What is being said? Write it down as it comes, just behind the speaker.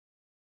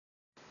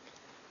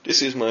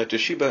This is my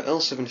Toshiba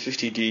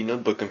L750D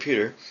notebook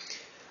computer.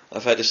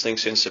 I've had this thing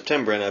since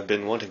September and I've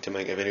been wanting to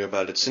make a video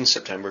about it since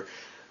September,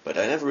 but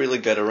I never really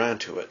got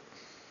around to it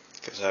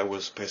because I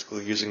was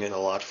basically using it a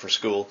lot for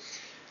school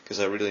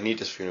because I really need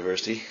this for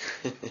university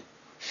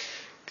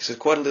because it's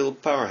quite a little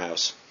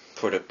powerhouse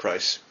for the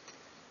price.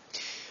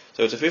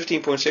 So it's a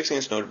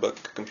 15.6-inch notebook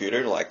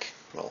computer, like,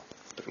 well,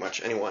 pretty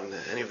much any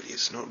of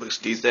these notebooks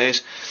these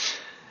days.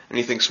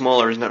 Anything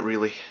smaller is not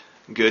really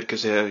good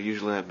because they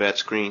usually have bad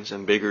screens,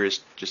 and bigger is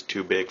just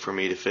too big for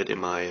me to fit in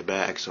my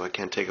bag, so I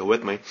can't take it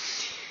with me.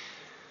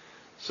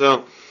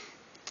 So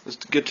let's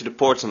get to the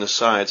ports on the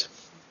sides.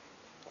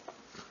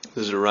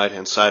 This is the right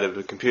hand side of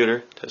the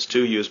computer. It has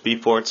two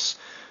USB ports,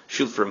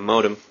 shield for a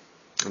modem,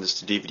 and this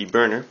is the DVD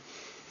burner.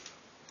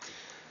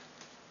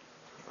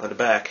 On the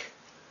back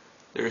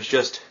there's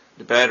just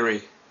the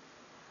battery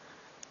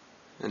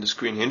and the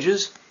screen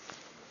hinges.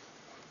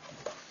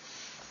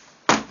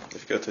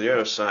 If you go to the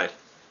other side,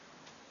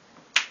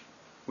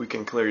 we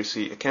can clearly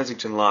see a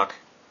Kensington lock,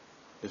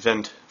 the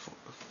vent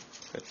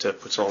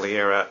that puts all the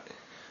air out.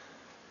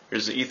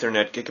 Here's the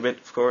Ethernet gigabit,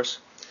 of course,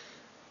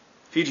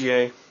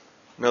 VGA,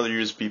 another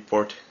USB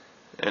port,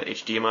 and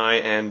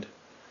HDMI and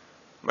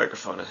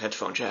microphone and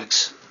headphone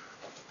jacks.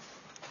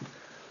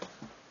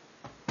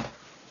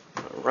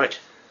 Alright.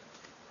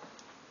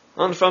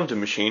 On the front of the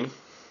machine,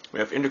 we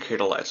have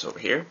indicator lights over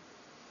here.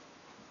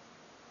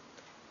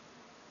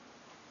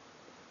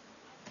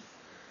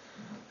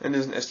 And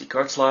there's an SD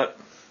card slot.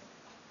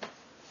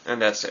 And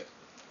that's it.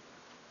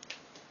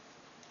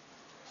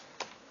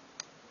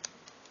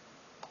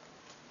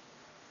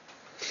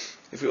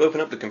 If you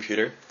open up the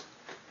computer,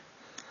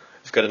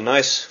 it's got a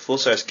nice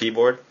full-size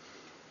keyboard.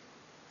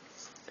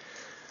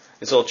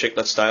 It's all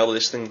chiclet style.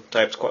 This thing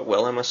types quite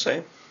well, I must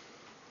say.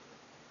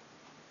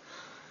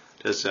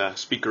 There's a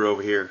speaker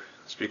over here,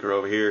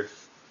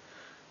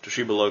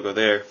 Toshiba logo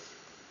there,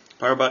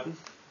 power button.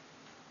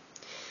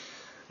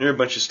 There are a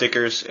bunch of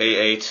stickers,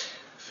 A8,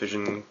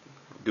 Vision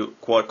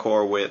quad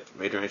core with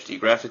Radeon HD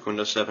graphics,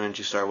 Windows 7,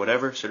 NG Star,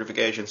 whatever,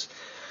 certifications.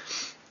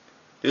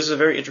 This is a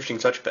very interesting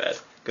touchpad,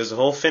 because the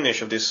whole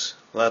finish of this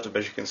laptop,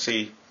 as you can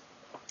see,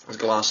 is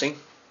glossy.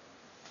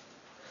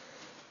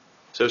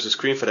 So is the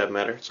screen, for that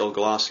matter. It's all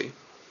glossy,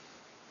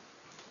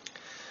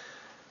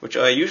 which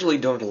I usually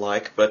don't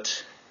like,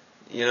 but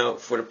you know,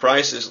 for the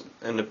prices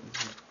and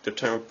the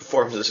term of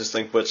performance this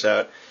thing puts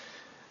out,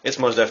 it's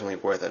most definitely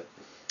worth it.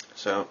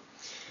 So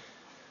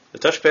the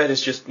touchpad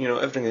is just, you know,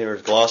 everything there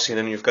is glossy, and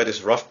then you've got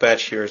this rough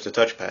patch here as the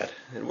touchpad.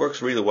 It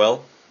works really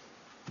well.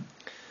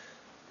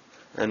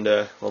 And,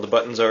 well, the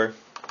buttons are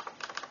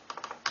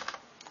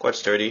quite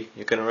sturdy.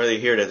 You can really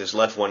hear that this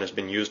left one has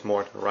been used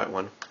more than the right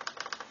one.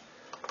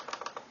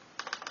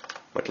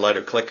 Much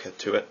lighter click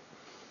to it.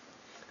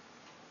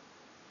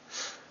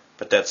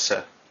 But that's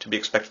to be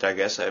expected, I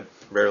guess. I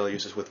rarely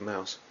use this with the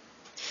mouse.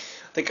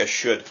 I think I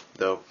should,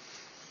 though.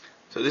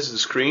 So this is the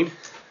screen.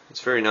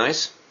 It's very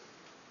nice.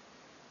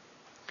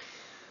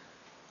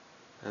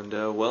 And,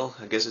 well,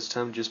 I guess it's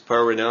time to just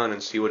power it on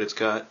and see what it's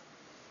got.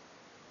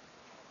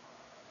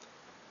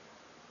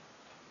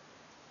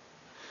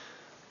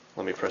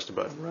 Let me press the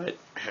button right.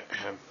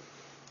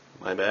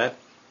 My bad.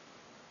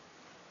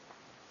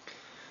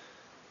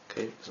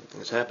 Okay,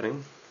 something is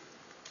happening.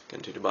 Get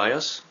into the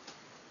BIOS.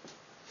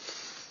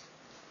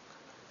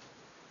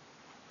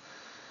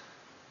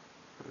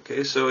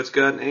 Okay, so it's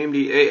got an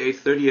AMD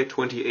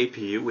A8-3520M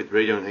APU with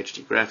Radeon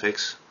HD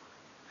graphics.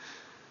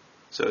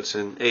 So it's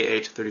an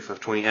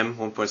A8-3520M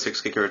 1.6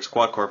 GHz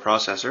quad-core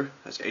processor.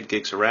 Has 8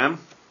 gigs of RAM.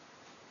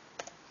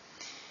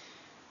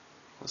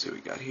 Let's see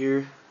what we got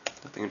here.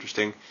 Nothing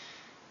interesting.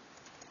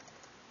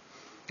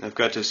 I've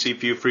got the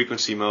CPU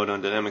frequency mode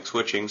on dynamic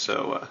switching,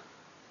 so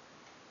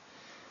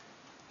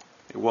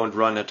it won't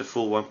run at the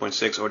full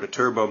 1.6 or the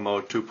turbo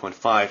mode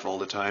 2.5 all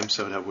the time.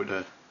 So that would,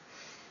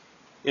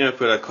 you know,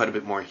 put out quite a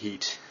bit more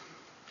heat.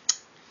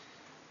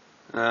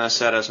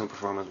 SATA, some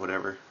performance,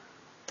 whatever.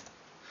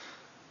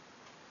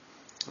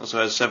 Also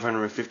has a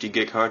 750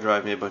 gig hard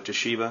drive made by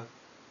Toshiba,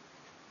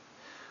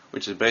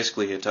 which is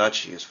basically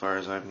Hitachi as far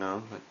as I've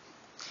known.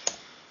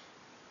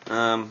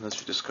 But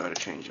let's just go to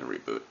change and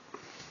reboot.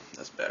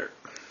 That's better.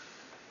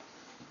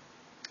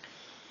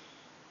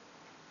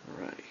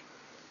 Alrighty.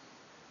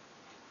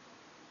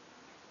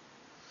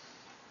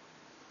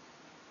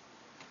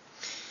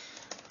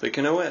 Pick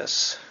an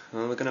OS.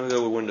 We're gonna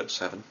go with Windows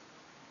 7.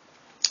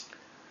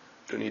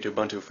 Don't need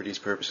Ubuntu for these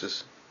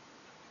purposes.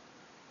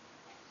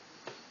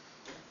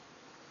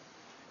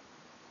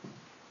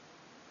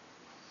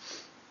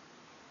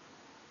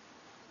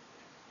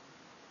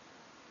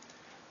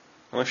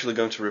 I'm actually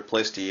going to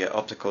replace the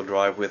optical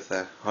drive with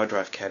a hard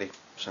drive caddy,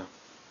 so I'm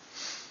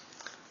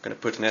going to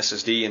put an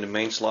SSD in the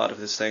main slot of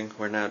this thing,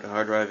 where now the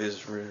hard drive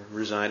is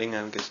residing,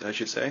 I guess I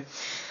should say,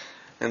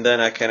 and then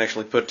I can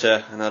actually put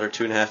another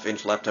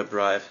 2.5-inch laptop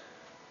drive,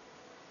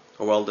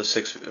 or well, the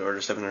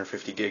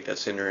 750 gig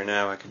that's in there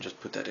now, I can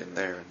just put that in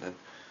there, and then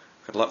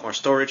got a lot more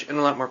storage and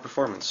a lot more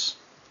performance.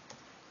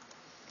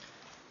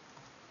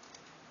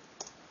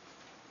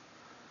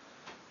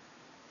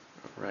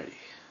 Alrighty.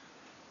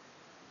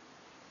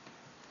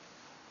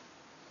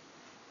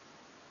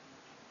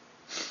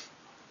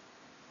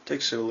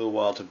 Takes a little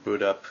while to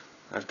boot up.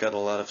 I've got a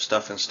lot of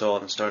stuff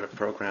installed and startup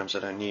programs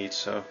that I need,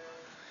 so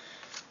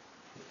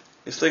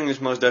this thing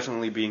is most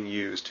definitely being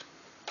used.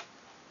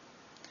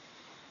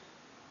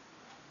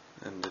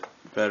 And the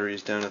battery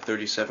is down to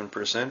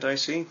 37%, I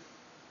see.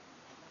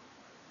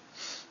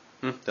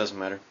 Doesn't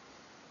matter.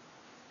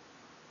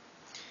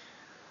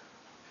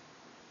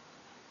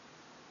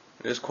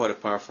 It is quite a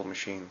powerful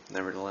machine,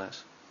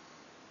 nevertheless.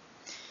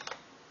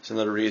 It's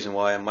another reason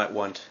why I might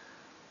want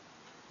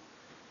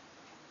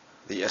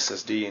the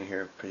SSD in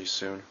here pretty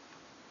soon.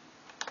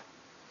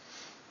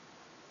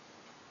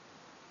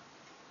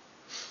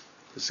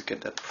 Just to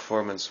get that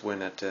performance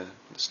win at the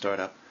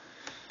startup.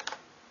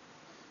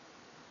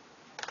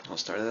 I'll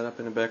start that up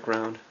in the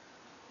background.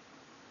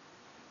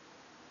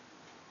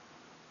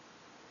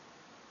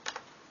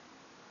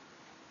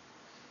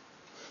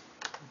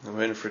 I'm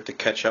waiting for it to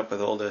catch up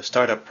with all the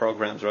startup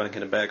programs running in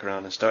the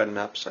background and starting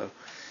up, so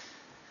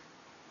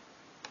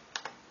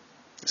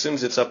as soon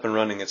as it's up and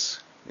running, it's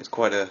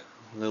quite a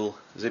little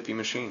zippy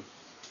machine.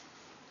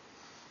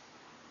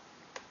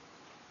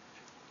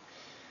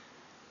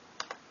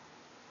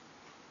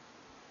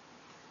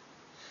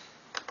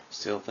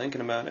 Still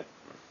thinking about it.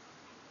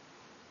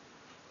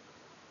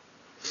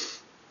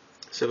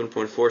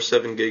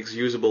 7.47 gigs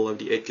usable of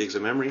the 8 gigs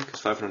of memory, because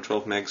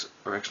 512 megs,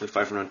 or actually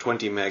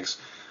 520 megs,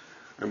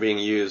 are being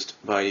used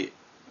by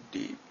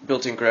the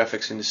built-in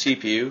graphics in the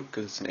CPU,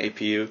 because it's an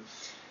APU.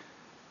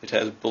 It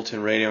has built-in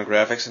Radeon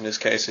graphics. In this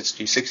case, it's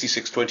the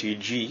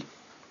 6620G.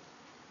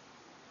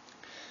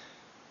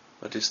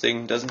 But this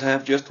thing doesn't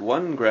have just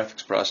one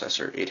graphics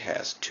processor; it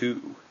has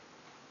two.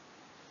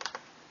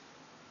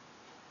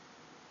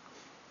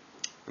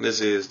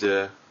 This is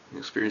the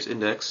Experience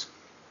Index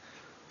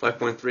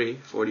 5.3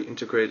 for the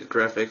integrated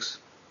graphics.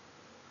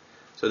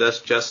 So that's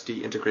just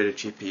the integrated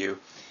GPU.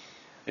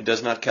 It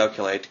does not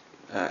calculate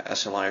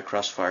SLI or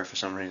Crossfire for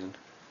some reason.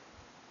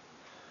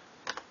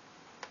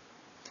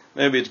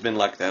 Maybe it's been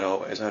like that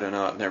always, I don't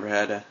know. I've never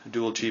had a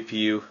dual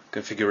GPU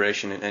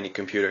configuration in any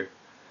computer,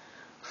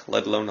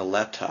 let alone a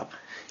laptop.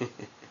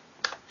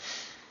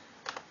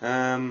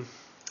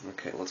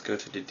 Okay, let's go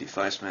to the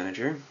device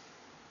manager.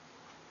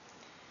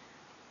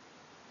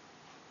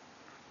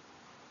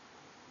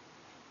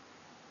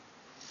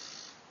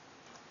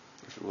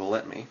 If it will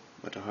let me,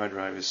 but the hard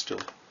drive is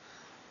still...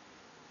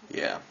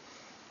 Yeah.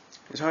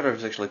 This hard drive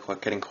is actually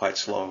getting quite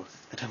slow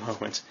at the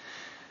moment.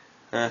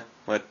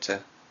 But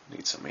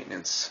needs some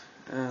maintenance.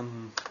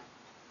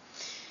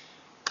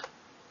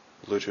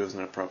 Bluetooth is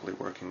not properly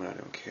working, but I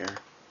don't care.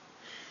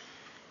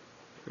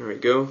 There we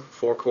go.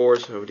 4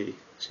 cores of the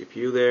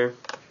CPU there.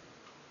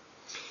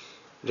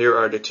 Here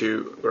are the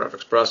two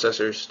graphics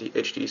processors, the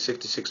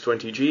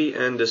HD6620G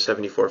and the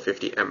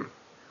 7450M,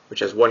 which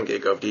has 1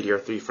 gig of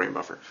DDR3 frame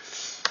buffer.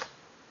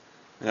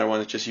 And that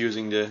one is just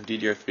using the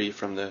DDR3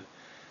 from the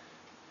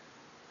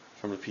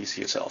PC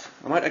itself.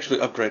 I might actually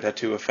upgrade that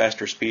to a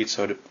faster speed,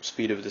 so the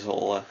speed of this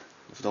whole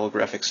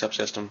graphics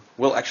subsystem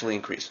will actually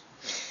increase.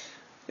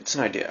 It's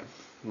an idea.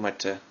 I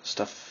might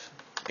stuff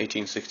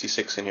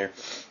 1866 in here.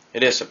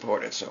 It is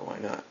supported, so why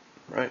not,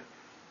 right?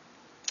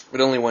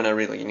 But only when I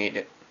really need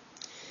it.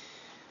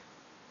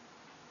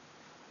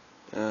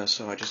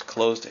 So I just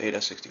closed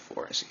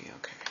AIDA64, I see,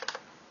 okay.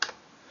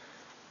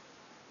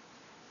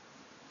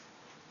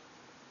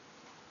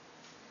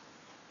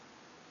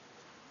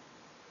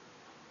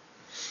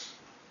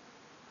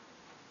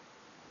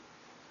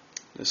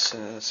 Let's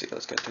see,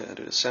 let's get to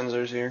the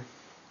sensors here.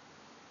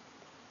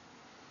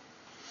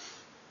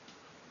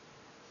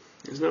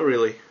 It's not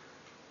really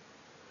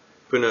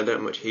putting out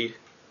that much heat.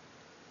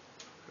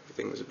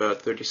 Everything is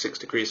about 36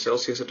 degrees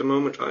Celsius at the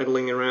moment,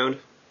 idling around.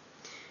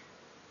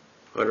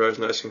 Hard drive's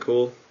nice and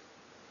cool.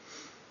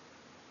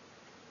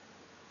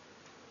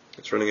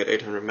 It's running at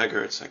 800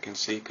 megahertz, I can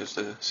see, because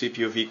the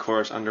CPU V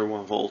core is under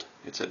 1 volt.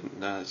 It's at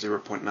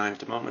 0.9 at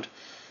the moment.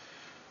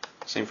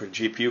 Same for the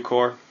GPU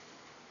core.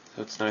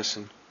 So it's nice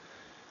and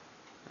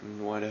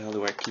why the hell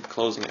do I keep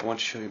closing it? I want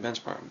to show you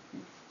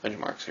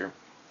benchmarks here.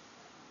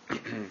 I'll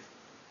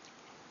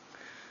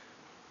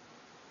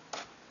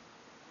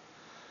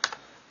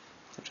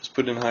just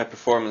put in high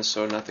performance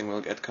so nothing will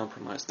get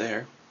compromised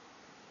there.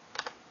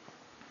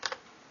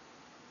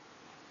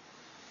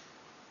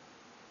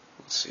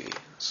 Let's see,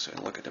 let's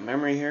look at the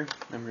memory here,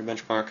 memory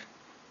benchmark.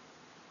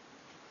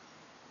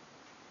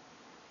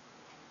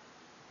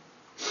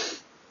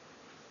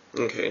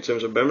 Okay, in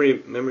terms of memory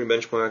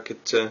benchmark,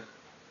 it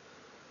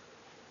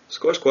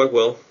scores quite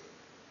well.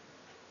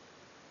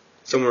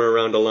 Somewhere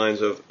around the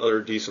lines of other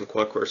decent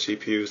quad-core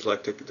CPUs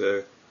like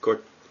the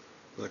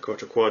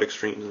Quad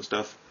Extremes and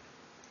stuff.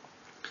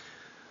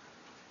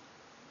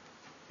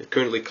 It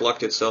currently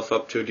clocked itself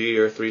up to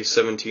DDR3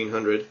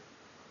 1700,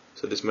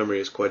 so this memory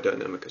is quite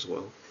dynamic as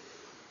well.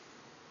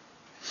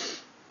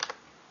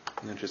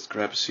 And just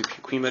grab a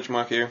CPU Queen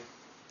benchmark here.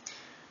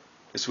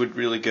 This would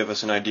really give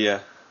us an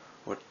idea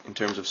what in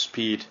terms of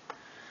speed.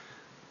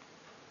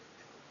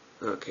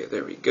 Okay,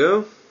 there we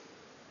go.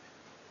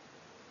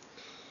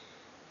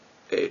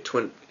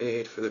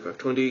 A8 for the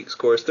 20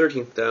 scores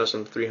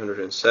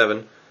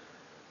 13,307.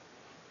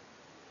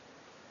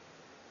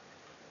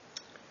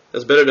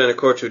 That's better than a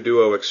Core 2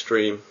 Duo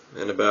Extreme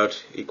and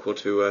about equal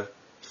to a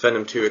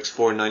Phenom 2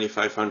 X4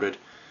 9500,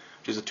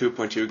 which is a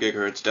 2.2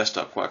 GHz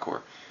desktop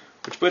quad-core,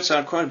 which puts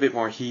out quite a bit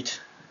more heat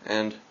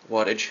and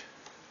wattage.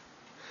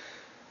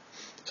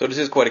 So this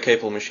is quite a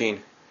capable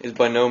machine. It's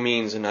by no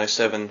means an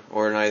i7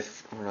 or an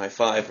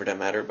i5 for that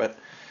matter, but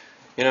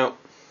you know,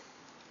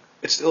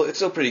 it's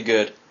still pretty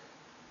good.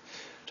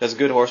 It has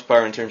good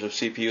horsepower in terms of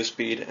CPU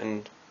speed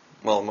and,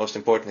 well, most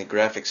importantly,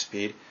 graphics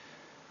speed,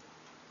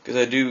 because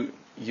I do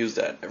use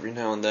that every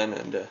now and then,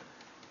 and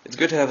it's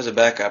good to have as a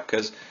backup,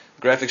 because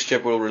the graphics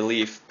chip will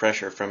relieve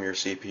pressure from your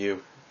CPU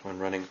when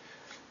running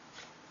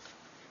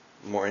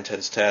more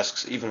intense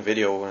tasks, even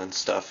video and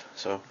stuff.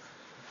 So,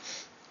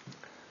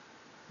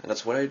 and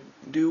that's what I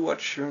do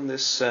watch on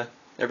this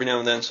every now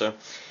and then, so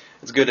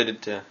it's good that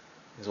it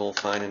is all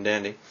fine and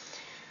dandy.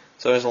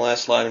 So as the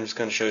last slide, I'm just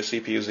going to show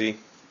CPU-Z,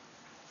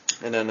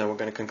 and then we're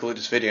going to conclude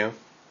this video.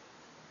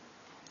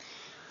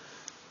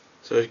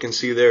 So as you can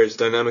see there, it's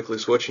dynamically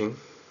switching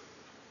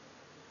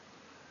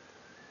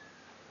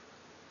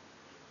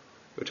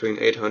between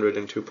 800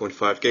 and 2.5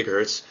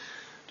 GHz.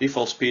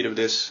 Default speed of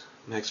this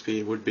max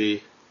speed would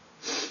be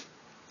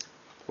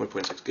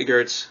 1.6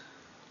 GHz.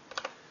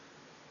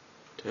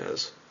 It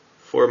has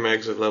 4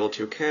 megs of level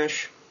 2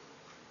 cache.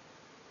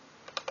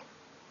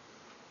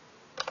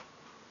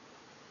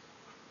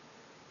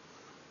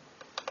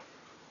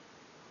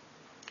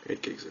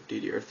 gigs of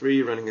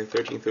DDR3 running at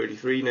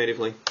 1333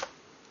 natively,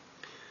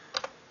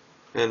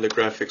 and the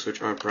graphics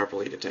which aren't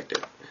properly detected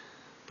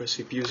by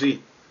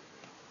CPU-Z.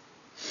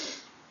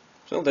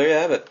 So there you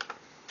have it.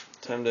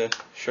 Time to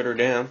shut her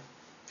down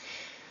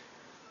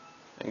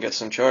and get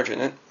some charge in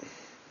it.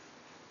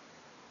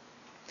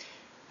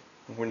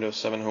 Windows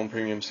 7 Home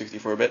Premium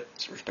 64-bit,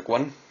 Spec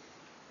 1.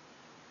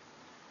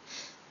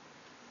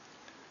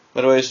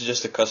 By the way, this is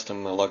just a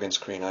custom login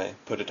screen. I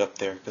put it up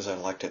there because I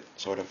liked it,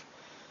 sort of.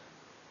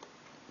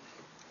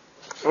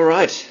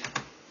 Alright.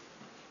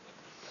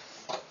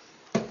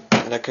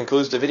 And that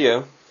concludes the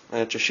video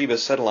on a Toshiba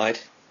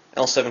satellite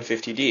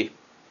L750D.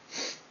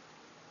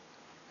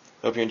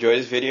 Hope you enjoyed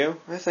this video.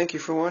 I thank you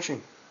for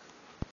watching.